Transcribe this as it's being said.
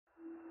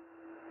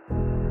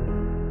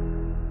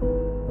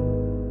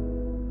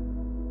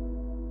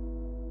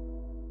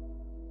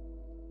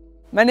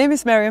My name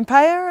is Marion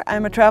Payr.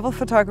 I'm a travel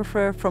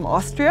photographer from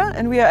Austria,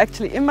 and we are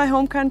actually in my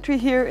home country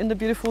here in the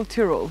beautiful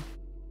Tyrol.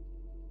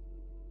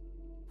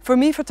 For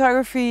me,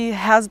 photography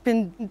has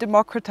been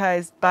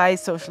democratized by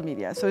social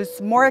media, so it's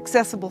more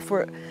accessible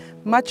for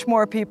much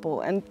more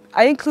people, and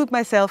I include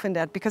myself in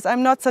that because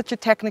I'm not such a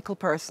technical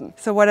person.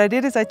 So what I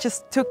did is I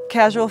just took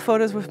casual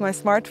photos with my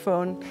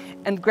smartphone,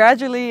 and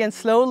gradually and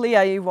slowly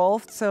I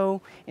evolved.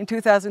 So in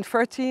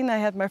 2013 I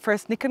had my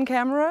first Nikon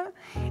camera,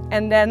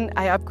 and then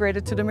I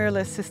upgraded to the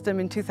mirrorless system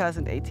in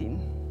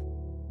 2018.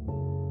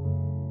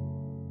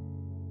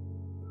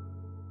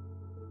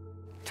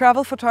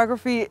 Travel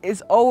photography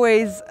is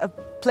always a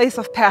place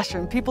of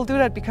passion. People do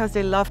that because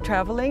they love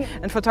traveling,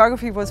 and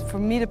photography was for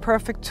me the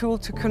perfect tool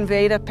to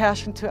convey that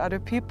passion to other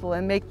people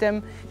and make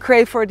them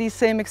crave for these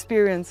same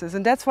experiences.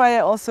 And that's why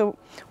I also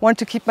want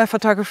to keep my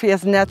photography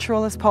as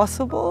natural as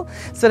possible,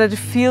 so that it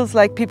feels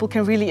like people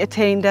can really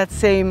attain that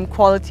same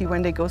quality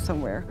when they go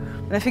somewhere.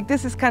 And I think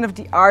this is kind of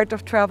the art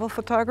of travel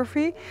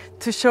photography,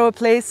 to show a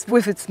place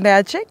with its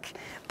magic,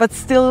 but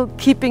still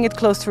keeping it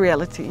close to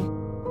reality.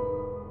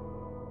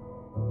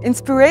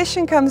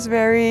 Inspiration comes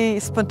very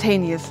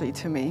spontaneously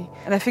to me,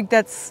 and I think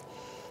that's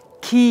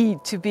key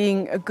to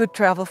being a good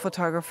travel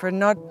photographer,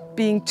 not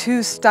being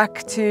too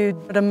stuck to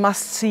the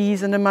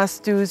must-sees and the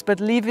must-dos, but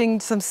leaving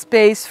some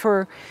space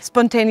for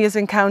spontaneous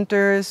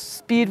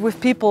encounters, be it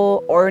with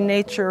people or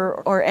nature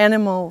or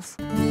animals.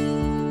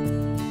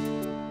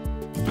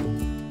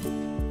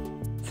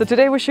 So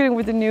today we're shooting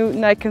with the new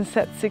Nikon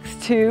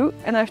Z6 II,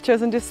 and I've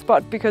chosen this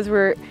spot because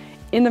we're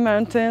in the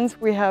mountains.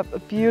 We have a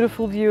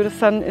beautiful view, the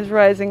sun is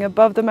rising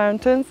above the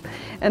mountains,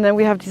 and then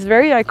we have these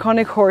very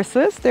iconic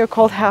horses. They're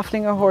called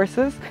Haflinger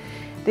horses.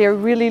 They are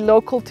really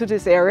local to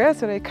this area,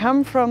 so they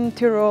come from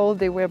Tyrol,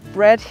 they were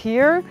bred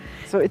here.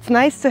 So it's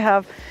nice to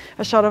have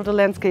a shot of the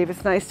landscape,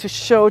 it's nice to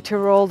show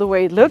Tyrol the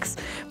way it looks,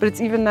 but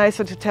it's even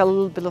nicer to tell a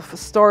little bit of a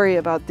story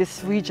about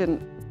this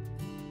region.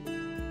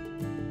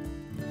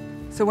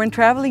 So when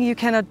traveling, you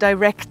cannot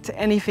direct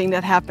anything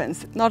that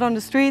happens, not on the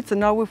streets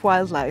and not with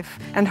wildlife.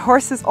 And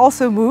horses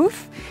also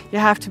move. You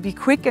have to be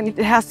quick, and it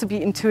has to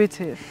be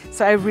intuitive.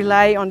 So I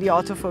rely on the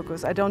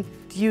autofocus. I don't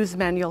use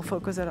manual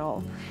focus at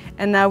all.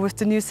 And now with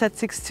the new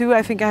Z6 II,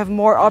 I think I have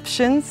more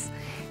options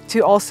to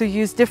also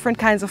use different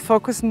kinds of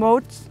focus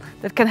modes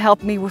that can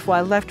help me with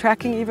wildlife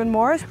tracking even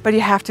more. But you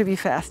have to be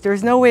fast.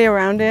 There's no way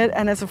around it.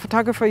 And as a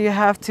photographer, you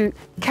have to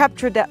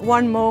capture that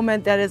one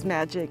moment that is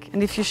magic.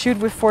 And if you shoot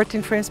with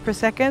 14 frames per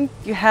second,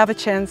 you have a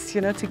chance,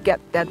 to get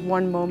that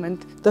one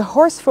moment. The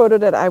horse photo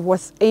that I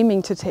was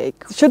aiming to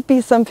take should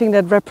be something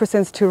that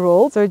represents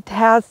Tyrol. So it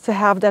has to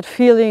have that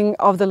feeling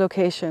of the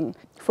location.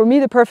 For me,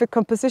 the perfect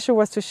composition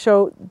was to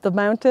show the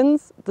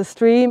mountains, the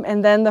stream,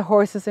 and then the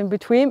horses in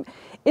between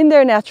in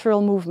their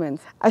natural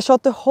movements. I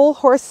shot the whole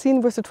horse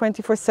scene with the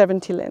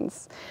 24-70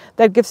 lens.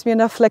 That gives me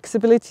enough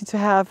flexibility to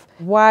have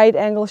wide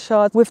angle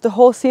shots with the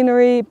whole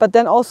scenery, but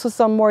then also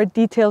some more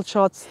detailed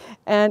shots.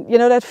 And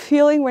that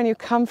feeling when you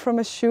come from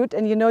a shoot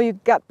and you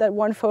got that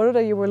one photo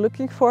that you were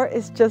looking for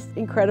is just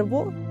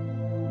incredible.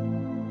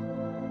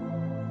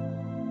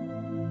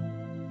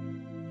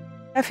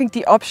 I think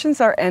the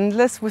options are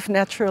endless with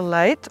natural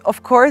light.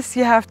 Of course,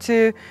 you have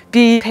to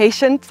be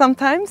patient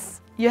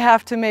sometimes. You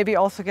have to maybe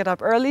also get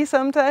up early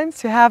sometimes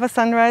to have a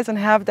sunrise and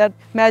have that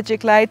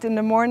magic light in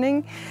the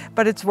morning,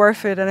 but it's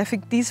worth it. And I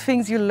think these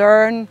things you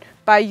learn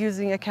by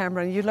using a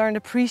camera, and you learn to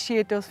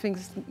appreciate those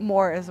things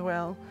more as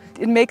well.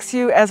 It makes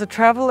you, as a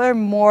traveler,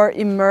 more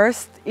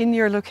immersed in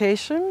your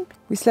location.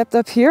 We slept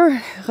up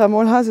here.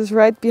 Ramon house is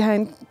right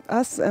behind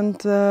us, and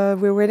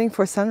we're waiting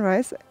for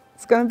sunrise.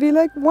 It's gonna be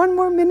like one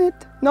more minute,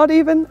 not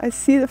even. I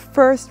see the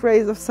first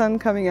rays of sun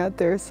coming out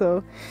there,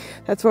 so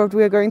that's what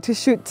we're going to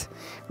shoot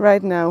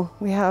right now.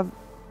 We have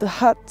the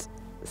hut,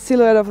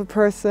 silhouette of a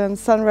person,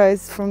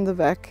 sunrise from the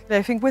back.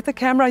 I think with the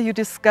camera you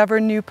discover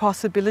new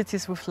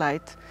possibilities with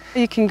light.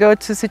 You can go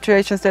to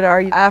situations that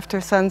are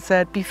after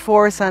sunset,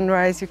 before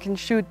sunrise. You can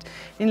shoot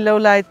in low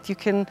light, you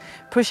can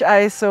push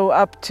ISO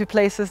up to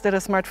places that a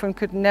smartphone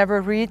could never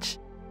reach.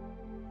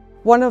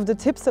 One of the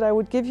tips that I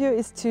would give you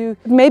is to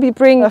maybe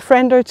bring a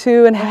friend or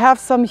two and have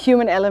some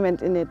human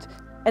element in it.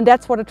 And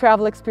that's what a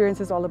travel experience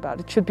is all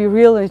about. It should be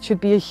real, and it should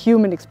be a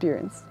human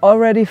experience.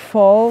 Already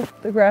fall,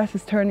 the grass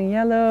is turning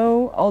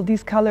yellow. All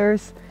these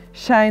colors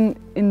shine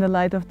in the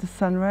light of the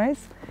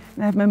sunrise.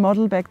 And I have my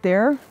model back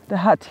there, the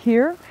hut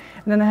here.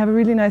 And then I have a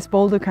really nice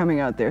boulder coming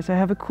out there. So I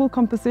have a cool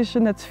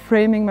composition that's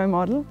framing my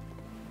model.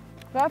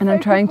 And I'm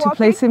trying to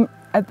place him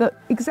at the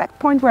exact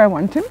point where I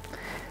want him.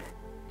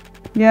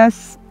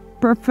 Yes.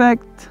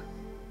 Perfect.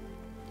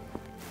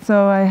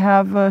 So I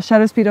have a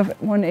shutter speed of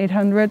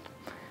 1/800,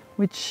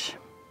 which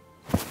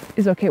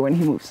is okay when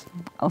he moves.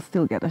 I'll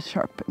still get a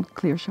sharp and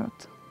clear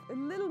shot. A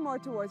little more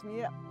towards me,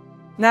 yeah.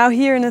 Now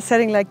here in a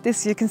setting like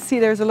this, you can see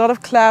there's a lot of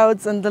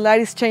clouds and the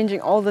light is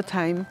changing all the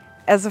time.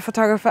 As a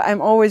photographer, I'm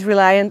always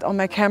reliant on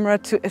my camera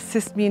to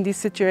assist me in these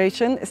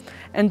situations.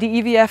 And the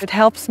EVF, it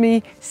helps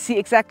me see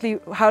exactly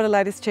how the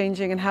light is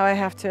changing and how I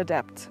have to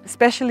adapt.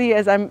 Especially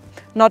as I'm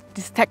not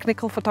these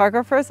technical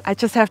photographers, I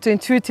just have to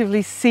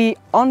intuitively see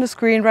on the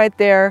screen right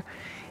there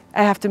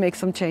I have to make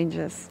some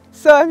changes.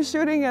 So I'm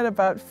shooting at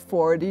about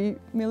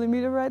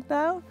 40mm right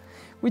now,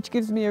 which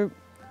gives me a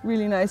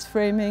really nice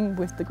framing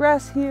with the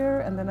grass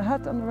here and then a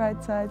hut on the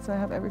right side, so I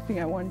have everything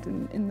I want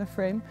in the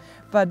frame.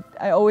 But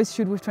I always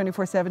shoot with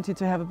 24-70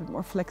 to have a bit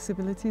more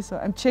flexibility, so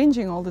I'm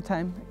changing all the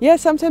time. Yeah,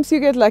 sometimes you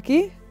get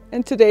lucky,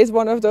 and today is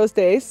one of those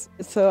days.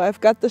 So I've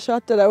got the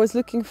shot that I was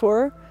looking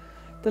for.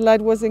 The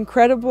light was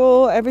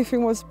incredible,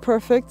 everything was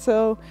perfect,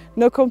 so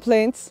no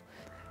complaints.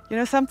 You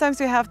know, sometimes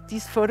you have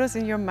these photos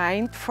in your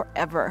mind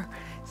forever.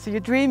 So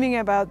you're dreaming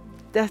about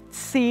that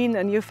scene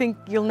and you think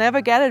you'll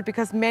never get it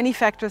because many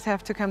factors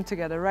have to come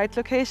together. Right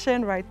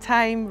location, right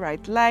time,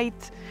 right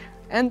light,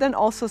 and then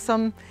also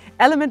some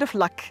element of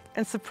luck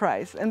and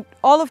surprise. And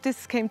all of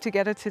this came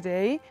together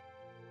today.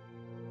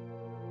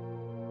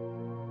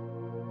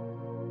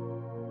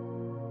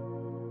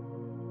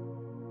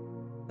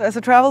 As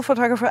a travel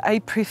photographer, I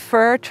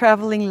prefer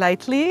traveling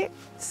lightly.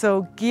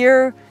 So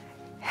gear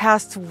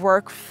has to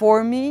work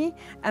for me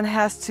and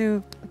has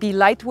to be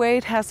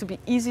lightweight, has to be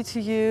easy to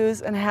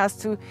use, and has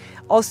to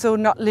also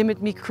not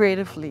limit me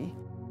creatively.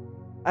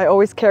 I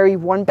always carry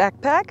one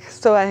backpack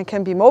so I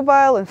can be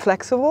mobile and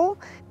flexible.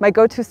 My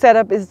go-to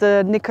setup is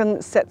the Nikon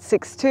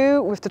Z6 II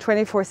with the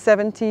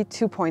 24-70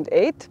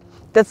 2.8.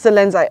 That's the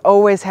lens I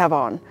always have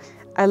on.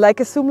 I like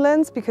a zoom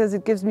lens because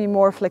it gives me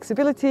more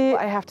flexibility.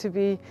 I have to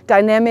be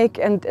dynamic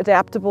and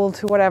adaptable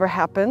to whatever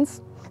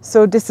happens.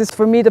 So this is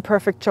for me the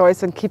perfect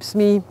choice and keeps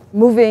me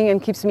moving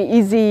and keeps me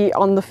easy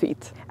on the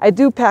feet. I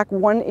do pack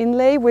one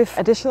inlay with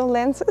additional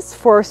lenses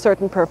for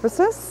certain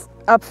purposes.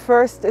 Up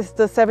first is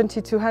the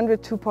 70-200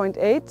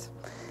 2.8.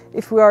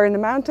 If we are in the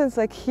mountains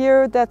like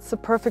here, that's the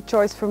perfect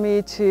choice for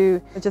me to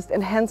just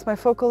enhance my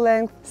focal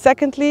length.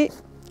 Secondly,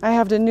 I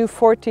have the new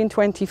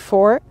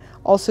 14-24,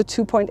 also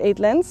 2.8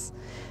 lens.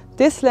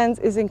 This lens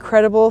is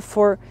incredible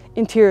for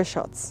interior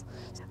shots.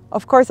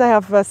 Of course, I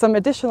have some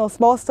additional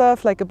small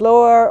stuff like a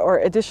blower or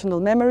additional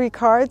memory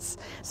cards.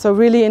 So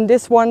really in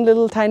this one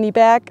little tiny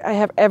bag, I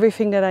have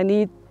everything that I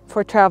need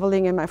for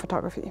traveling in my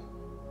photography.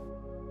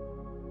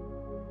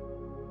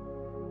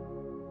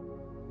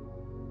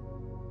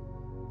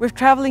 With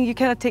traveling, you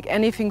cannot take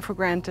anything for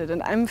granted,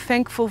 and I'm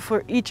thankful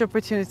for each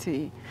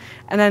opportunity.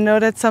 And I know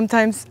that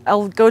sometimes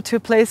I'll go to a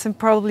place and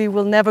probably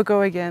will never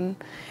go again,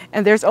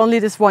 and there's only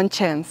this one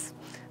chance.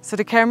 So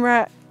the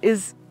camera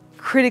is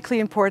critically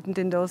important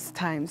in those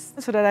times,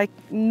 so that I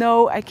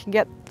know I can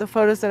get the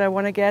photos that I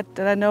want to get,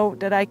 that I know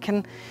that I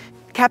can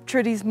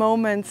capture these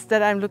moments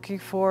that I'm looking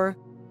for.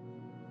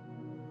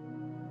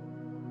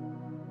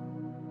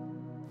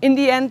 In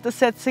the end, the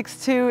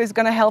Z6 II is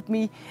going to help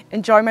me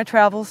enjoy my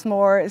travels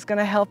more, it's going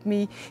to help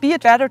me be a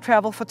better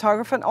travel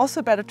photographer and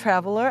also a better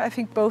traveler. I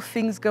think both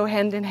things go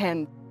hand in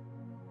hand.